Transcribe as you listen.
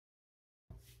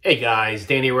Hey guys,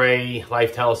 Danny Ray,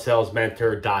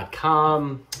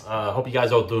 LifeTelesalesMentor.com. Hope you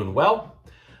guys are all doing well.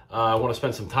 I want to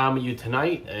spend some time with you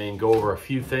tonight and go over a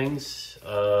few things,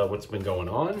 what's been going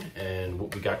on and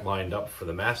what we got lined up for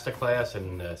the masterclass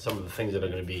and some of the things that are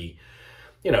going to be,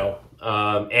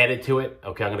 added to it.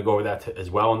 Okay, I'm going to go over that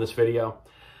as well in this video.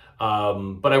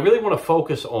 But I really want to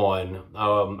focus on,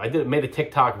 I made a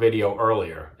TikTok video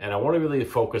earlier, and I want to really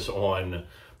focus on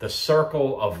the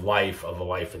circle of life of a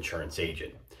life insurance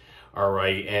agent. All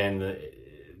right, and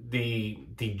the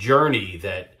journey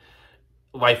that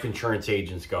life insurance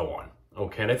agents go on.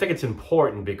 Okay, and I think it's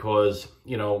important because,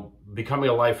 becoming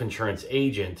a life insurance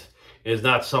agent is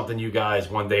not something you guys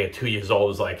one day at 2 years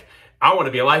old is like, I want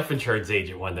to be a life insurance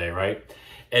agent one day, right?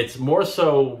 It's more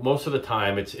so, most of the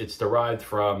time, it's derived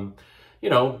from,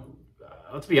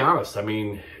 let's be honest. I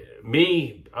mean,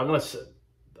 me,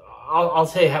 I'll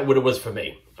say what it was for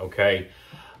me, okay?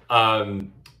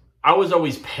 I was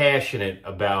always passionate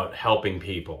about helping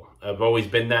people. I've always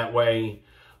been that way.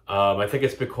 I think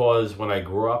it's because when I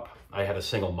grew up, I had a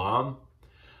single mom.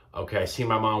 Okay, I seen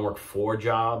my mom work 4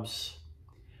 jobs.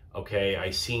 Okay, I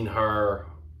seen her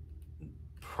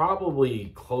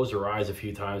probably close her eyes a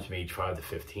few times from age 5 to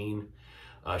 15.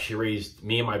 She raised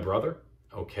me and my brother,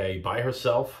 okay, by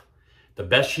herself, the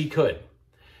best she could.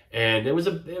 And it was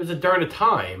during a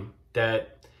time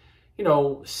that,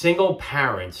 single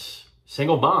parents,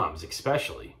 single moms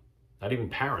especially, not even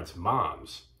parents,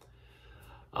 moms,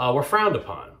 were frowned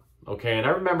upon, okay? And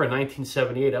I remember in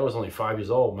 1978, I was only 5 years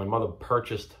old, my mother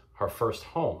purchased her first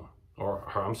home,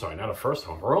 not a first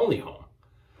home, her only home,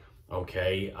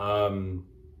 okay?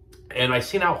 And I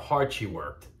seen how hard she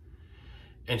worked.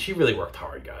 And she really worked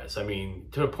hard, guys. I mean,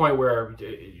 to the point where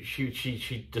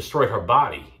she destroyed her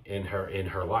body in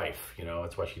her life,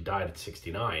 that's why she died at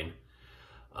 69.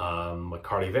 With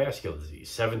cardiovascular disease,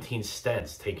 17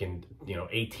 stents, taking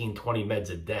 18, 20 meds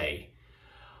a day.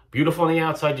 Beautiful on the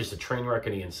outside, just a train wreck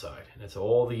on the inside. And it's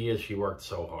all the years she worked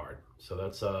so hard. So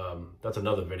that's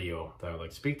another video that I'd like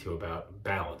to speak to you about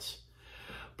balance.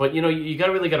 But you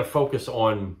really got to focus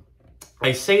on.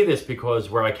 I say this because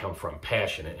where I come from,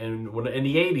 passionate. And when in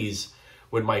the 80s,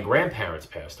 when my grandparents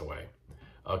passed away,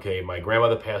 okay, my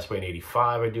grandmother passed away in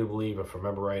 85, I do believe, if I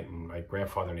remember right, and my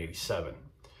grandfather in 87.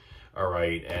 All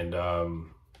right, and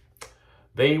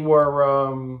they were,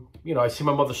 I see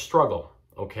my mother struggle,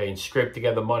 okay, and scrape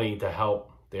together money to help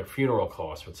their funeral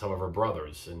costs with some of her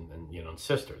brothers and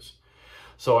sisters.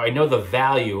 So I know the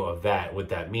value of that, what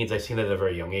that means. I seen it at a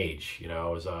very young age. I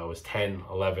was 10,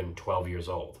 11, 12 years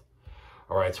old.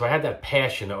 All right, so I had that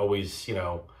passion to always,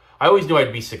 I always knew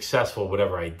I'd be successful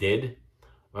whatever I did.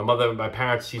 My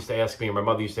parents used to ask me, and my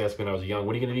mother used to ask me when I was young,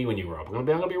 what are you going to be when you grow up? I'm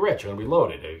going to be rich. I'm going to be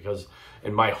loaded. Because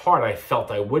in my heart, I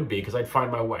felt I would be because I'd find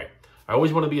my way. I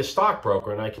always wanted to be a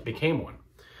stockbroker, and I became one.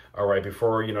 All right,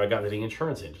 before, I got into the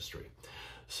insurance industry.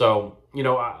 So,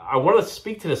 I want to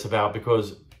speak to this about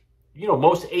because,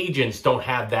 most agents don't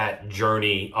have that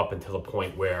journey up until the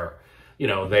point where,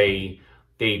 they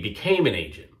became an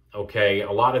agent. Okay,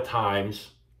 a lot of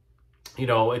times,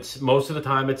 most of the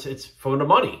time it's for the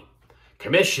money.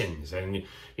 Commissions and I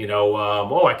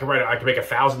can make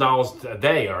 $1,000 a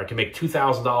day, or I can make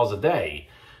 $2,000 a day,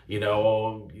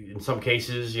 in some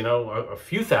cases, a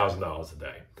few $1,000s a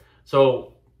day.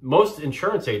 So most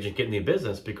insurance agents get in the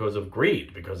business because of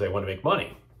greed, because they want to make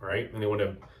money, right? And they want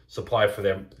to supply for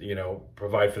them,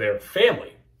 provide for their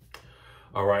family.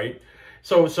 All right.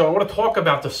 So I want to talk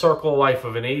about the circle of life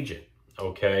of an agent.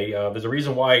 Okay. There's a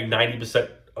reason why 90%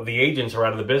 of the agents are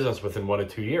out of the business within 1 or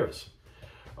 2 years.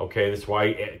 Okay, that's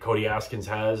why Cody Askins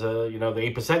has, the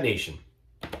 8% nation,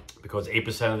 because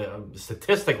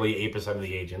statistically 8% of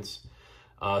the agents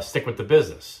stick with the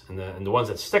business, and the ones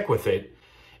that stick with it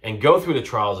and go through the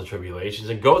trials and tribulations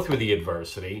and go through the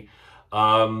adversity,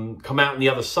 come out on the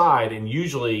other side and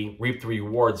usually reap the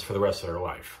rewards for the rest of their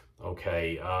life.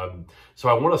 Okay, so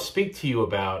I want to speak to you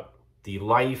about the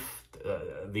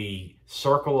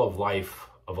circle of life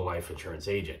of a life insurance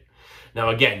agent. Now,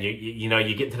 again,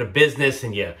 you get into the business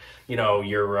and you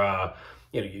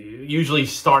usually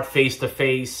start face to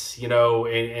face,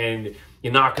 and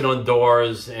you're knocking on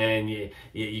doors, and you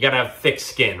gotta have thick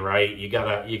skin, right? You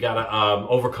gotta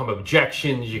overcome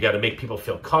objections. You gotta make people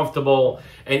feel comfortable.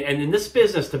 And in this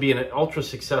business, to be an ultra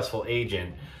successful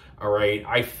agent, all right,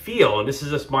 I feel, and this is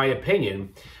just my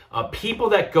opinion, people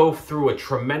that go through a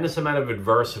tremendous amount of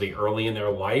adversity early in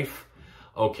their life,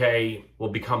 okay, will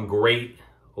become great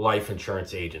life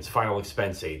insurance agents, final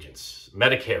expense agents,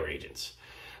 Medicare agents,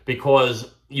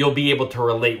 because you'll be able to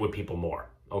relate with people more.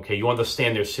 Okay, you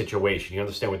understand their situation, you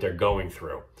understand what they're going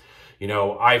through.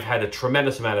 I've had a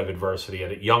tremendous amount of adversity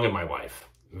young in my life,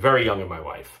 very young in my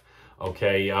life.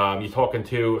 Okay, you're talking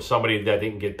to somebody that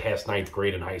didn't get past 9th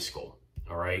grade in high school.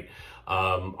 All right.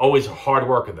 Always a hard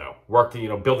worker though. Worked,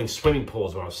 building swimming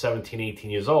pools when I was 17, 18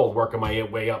 years old, working my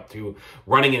way up to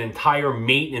running an entire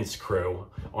maintenance crew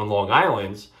on Long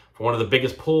Island for one of the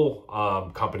biggest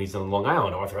pool companies in Long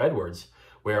Island, Arthur Edwards,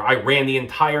 where I ran the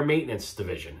entire maintenance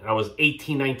division. And I was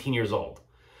 18, 19 years old.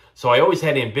 So I always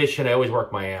had ambition. I always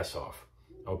worked my ass off.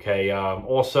 Okay.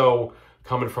 Also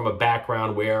coming from a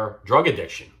background where drug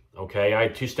addiction. Okay. I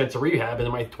had 2 stints of rehab in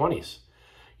my 20s.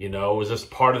 It was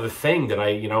just part of the thing that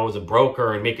I, was a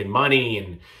broker and making money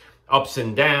and ups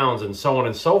and downs and so on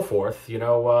and so forth.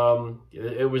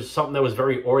 It was something that was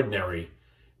very ordinary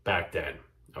back then.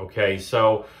 Okay.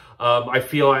 So I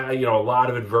feel, a lot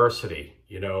of adversity,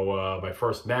 my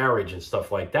first marriage and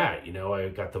stuff like that. I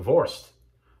got divorced.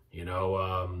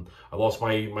 I lost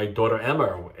my daughter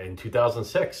Emma in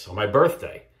 2006 on my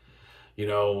birthday.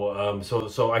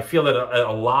 So I feel that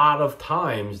a lot of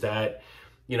times that,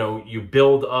 you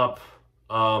build up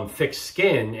thick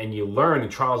skin and you learn the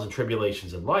trials and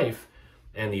tribulations in life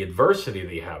and the adversity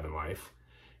that you have in life.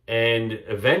 And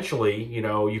eventually,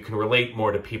 you can relate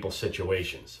more to people's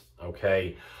situations.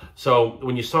 Okay. So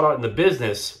when you start out in the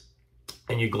business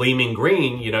and you're gleaming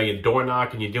green, you're door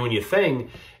knocking, you're doing your thing.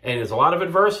 And there's a lot of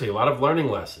adversity, a lot of learning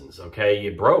lessons. Okay.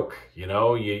 You're broke, you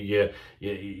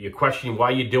question why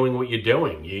you're doing what you're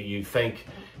doing. You think,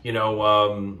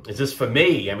 is this for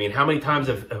me? I mean, how many times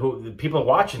have people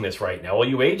watching this right now, all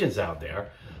you agents out there,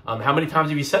 how many times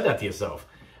have you said that to yourself?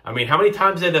 I mean, how many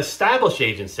times did established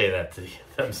agents say that to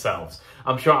themselves?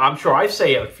 I'm sure I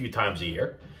say it a few times a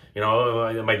year.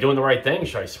 Am I doing the right thing?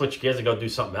 Should I switch gears and go do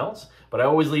something else? But I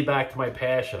always lead back to my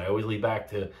passion. I always lead back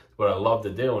to what I love to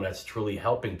do, and that's truly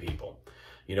helping people.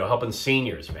 Helping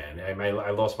seniors, man.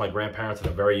 I lost my grandparents at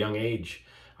a very young age.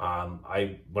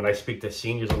 When I speak to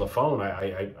seniors on the phone,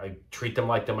 I treat them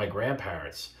like they're my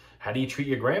grandparents. How do you treat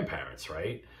your grandparents,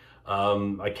 right?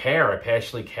 I care. I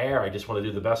passionately care. I just want to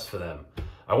do the best for them.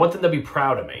 I want them to be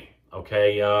proud of me,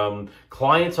 okay?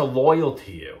 Clients are loyal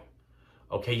to you,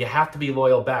 okay? You have to be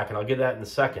loyal back, and I'll get that in a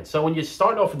second. So when you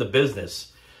start off in the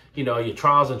business, your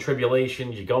trials and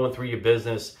tribulations, you're going through your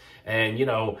business, and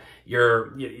you're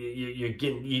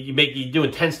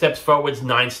doing 10 steps forwards,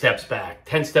 9 steps back,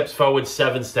 10 steps forward,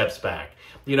 7 steps back,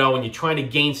 and you're trying to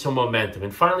gain some momentum.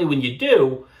 And finally, when you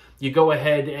do, you go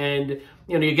ahead and,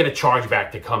 you get a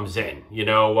chargeback that comes in.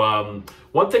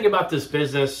 One thing about this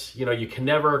business, you can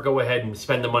never go ahead and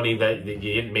spend the money that you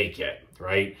didn't make yet,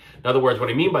 right? In other words, what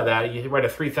I mean by that, you write a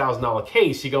 $3,000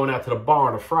 case, you're going out to the bar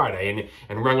on a Friday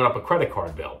and ringing up a credit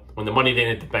card bill when the money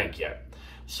didn't hit the bank yet.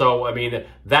 So, I mean,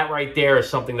 that right there is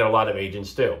something that a lot of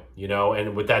agents do,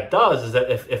 and what that does is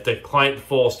that if the client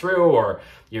falls through or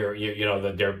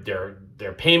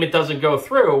their payment doesn't go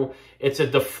through, it's a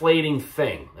deflating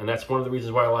thing. And that's one of the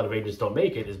reasons why a lot of agents don't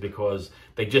make it, is because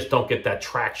they just don't get that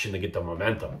traction to get the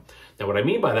momentum. Now, what I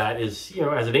mean by that is,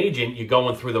 as an agent, you're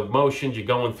going through the motions, you're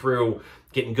going through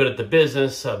getting good at the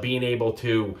business, being able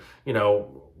to,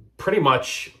 pretty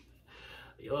much,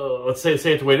 let's say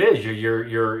it the way it is.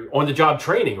 You're on the job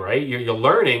training, right? You're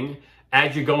learning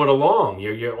as you're going along.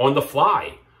 You're on the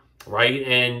fly, right?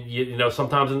 And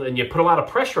sometimes and you put a lot of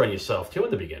pressure on yourself too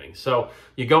in the beginning. So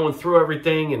you're going through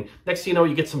everything, and next thing you know,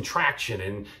 you get some traction,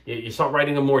 and you start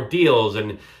writing them more deals,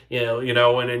 and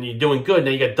and then you're doing good.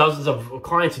 Now you got dozens of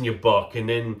clients in your book, and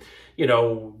then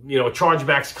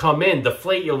chargebacks come in,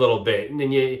 deflate you a little bit, and then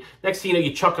next thing you know,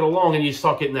 you chuck it along, and you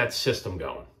start getting that system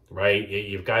going. Right?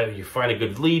 You find a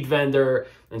good lead vendor,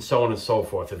 and so on and so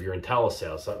forth if you're in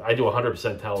telesales. I do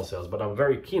 100% telesales, but I'm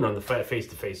very keen on the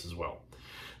face-to-face as well.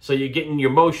 So you're getting your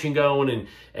motion going,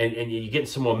 and you're getting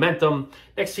some momentum.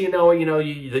 Next thing you know,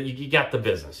 you got the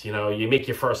business. You make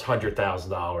your first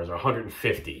 $100,000 or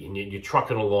 $150,000, and you're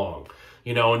trucking along.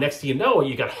 And next thing you know,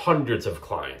 you got hundreds of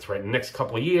clients, right? In the next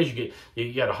couple of years,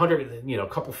 you got 100,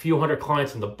 a few hundred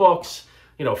clients in the books,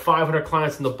 500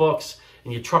 clients in the books,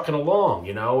 and you're trucking along,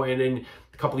 and then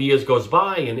a couple of years goes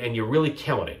by, and you're really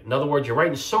killing it. In other words, you're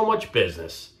writing so much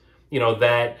business,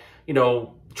 that,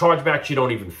 chargebacks you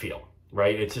don't even feel,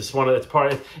 right? It's just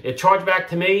chargeback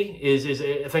to me is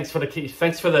thanks for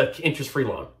the interest-free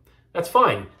loan. That's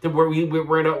fine.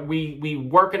 We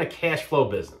work in a cash flow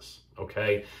business,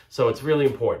 okay? So it's really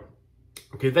important.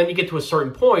 Okay, then you get to a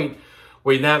certain point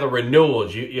where now the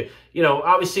renewals,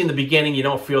 obviously in the beginning, you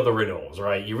don't feel the renewals,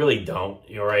 right? You really don't,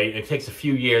 right? It takes a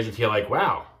few years until you're like,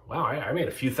 wow, I made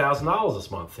a few $1,000s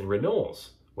this month in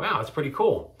renewals. Wow, that's pretty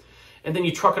cool. And then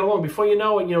you truck it along. Before you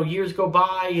know it, years go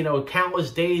by,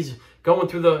 countless days going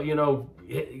through the,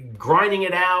 grinding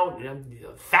it out,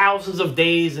 thousands of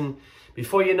days. And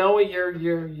Before you know it,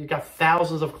 you got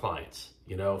thousands of clients,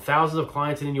 you know, thousands of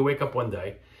clients. And then you wake up one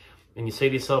day and you say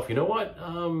to yourself, you know what?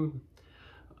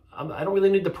 I don't really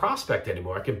need to prospect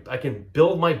anymore. I can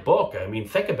build my book. I mean,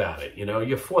 think about it. You know,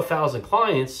 you have 4,000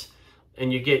 clients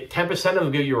and you get 10% of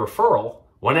them give you a referral.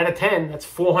 1 out of 10, that's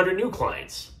 400 new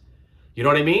clients. You know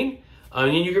what I mean?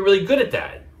 And you get really good at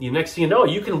that. Next thing you know,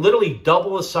 you can literally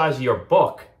double the size of your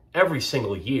book every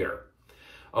single year.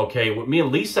 Okay, what me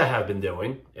and Lisa have been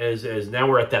doing is now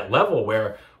we're at that level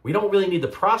where we don't really need to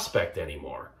prospect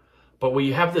anymore. But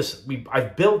we have this,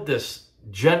 I've built this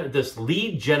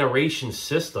lead generation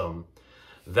system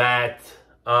that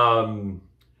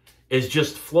is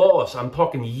just flawless. I'm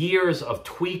talking years of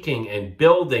tweaking and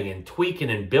building and tweaking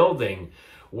and building,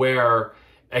 where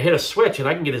I hit a switch and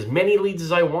I can get as many leads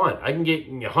as I want. I can get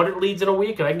 100 leads in a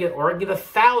week, and I can get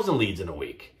 1,000 leads in a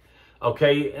week.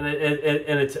 Okay, and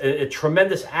it's a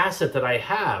tremendous asset that I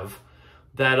have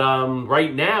that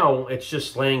right now it's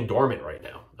just laying dormant right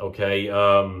now. Okay,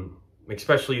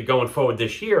 especially going forward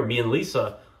this year, me and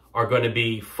Lisa are going to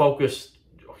be focused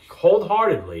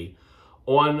wholeheartedly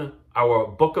on our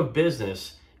book of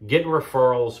business, getting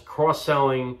referrals,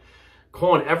 cross-selling,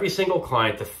 calling every single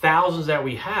client, the thousands that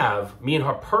we have, me and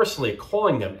her personally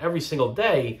calling them every single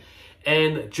day,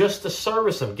 and just the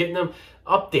service of getting them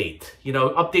update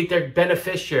their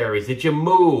beneficiaries. Did you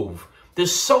move?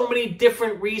 There's so many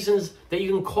different reasons that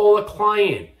you can call a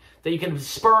client, that you can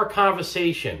spur a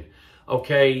conversation.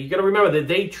 Okay, you got to remember that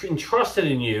they entrusted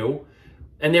in you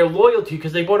and they're loyal to you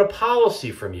because they bought a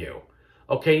policy from you.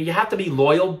 Okay, you have to be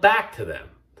loyal back to them.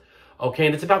 Okay,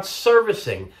 and it's about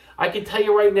servicing. I can tell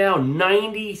you right now,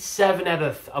 97 out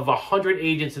of 100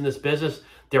 agents in this business,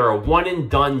 they're a one and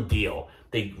done deal.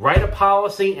 They write a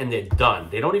policy and they're done.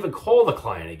 They don't even call the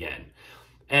client again.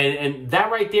 And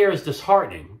that right there is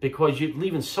disheartening because you're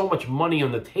leaving so much money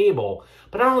on the table.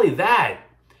 But not only that,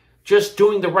 just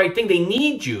doing the right thing. They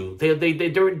need you.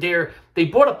 They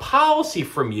bought a policy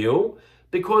from you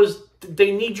because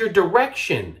they need your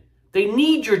direction. They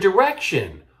need your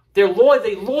direction. They're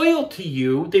loyal to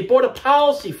you. They bought a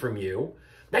policy from you.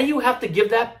 Now you have to give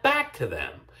that back to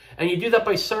them. And you do that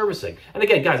by servicing. And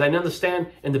again, guys, I understand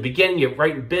in the beginning, you're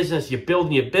writing business, you're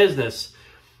building your business,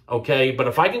 okay? But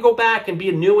if I can go back and be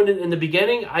a new one in the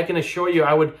beginning, I can assure you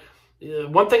I would.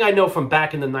 One thing I know from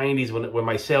back in the 90s when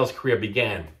my sales career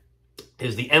began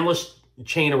is the endless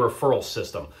chain of referral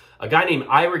system. A guy named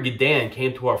Ira Gadan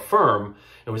came to our firm.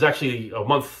 It was actually a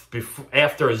month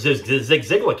after Zig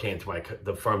Ziglar came to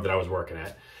the firm that I was working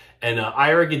at. And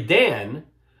Ira Gadan,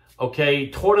 okay,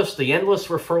 taught us the endless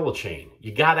referral chain.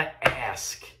 You got to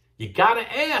ask. You got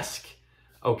to ask,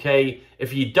 okay?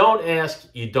 If you don't ask,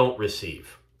 you don't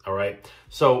receive, all right?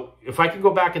 So if I could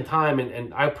go back in time,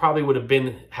 and I probably would have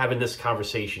been having this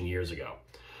conversation years ago,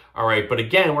 all right? But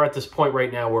again, we're at this point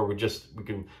right now where we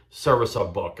can service our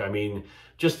book. I mean,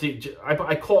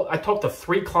 I talked to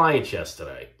 3 clients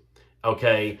yesterday,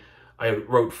 okay? I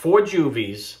wrote 4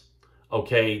 juvies,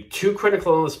 okay, 2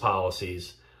 critical illness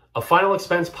policies, a final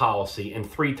expense policy, and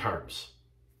 3 terms.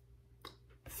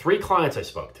 3 clients I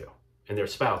spoke to, and their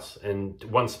spouse, and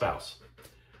 1 spouse.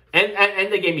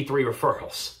 And they gave me 3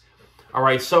 referrals. All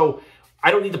right, so I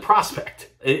don't need to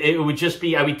prospect. It would just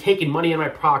be, I'd be taking money in my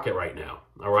pocket right now.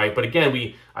 All right, but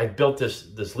again, I built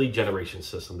this lead generation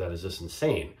system that is just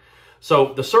insane.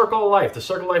 So the circle of life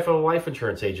of a life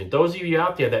insurance agent, those of you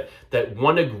out there that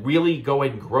want to really go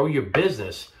ahead and grow your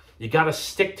business, you got to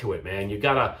stick to it, man. You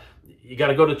got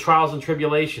to go to trials and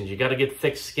tribulations. You got to get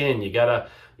thick skin. You got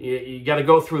to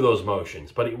go through those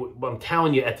motions. But I'm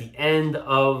telling you, at the end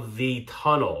of the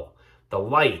tunnel, the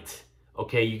light,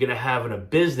 okay, you're going to have a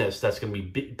business that's going to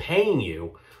be paying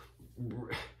you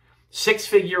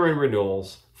 6-figure in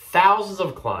renewals, thousands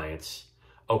of clients,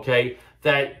 okay,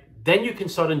 that then you can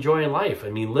start enjoying life.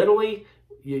 I mean, literally,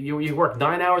 you work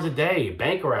 9 hours a day,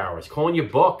 banker hours, calling your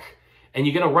book, and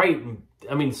you're going to write.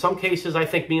 I mean, some cases, I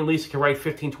think me and Lisa can write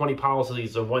 15, 20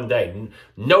 policies in one day.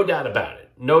 No doubt about it.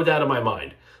 No doubt in my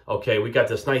mind. Okay, we got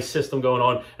this nice system going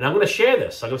on, and I'm going to share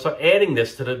this. I'm going to start adding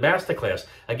this to the masterclass.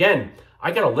 Again,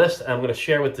 I got a list, and I'm going to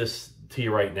share this to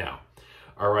you right now.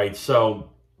 All right,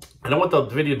 so I don't want the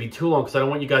video to be too long because I don't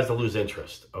want you guys to lose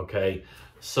interest, okay?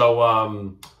 So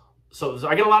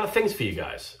I got a lot of things for you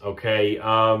guys, okay?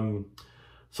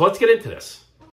 So let's get into this.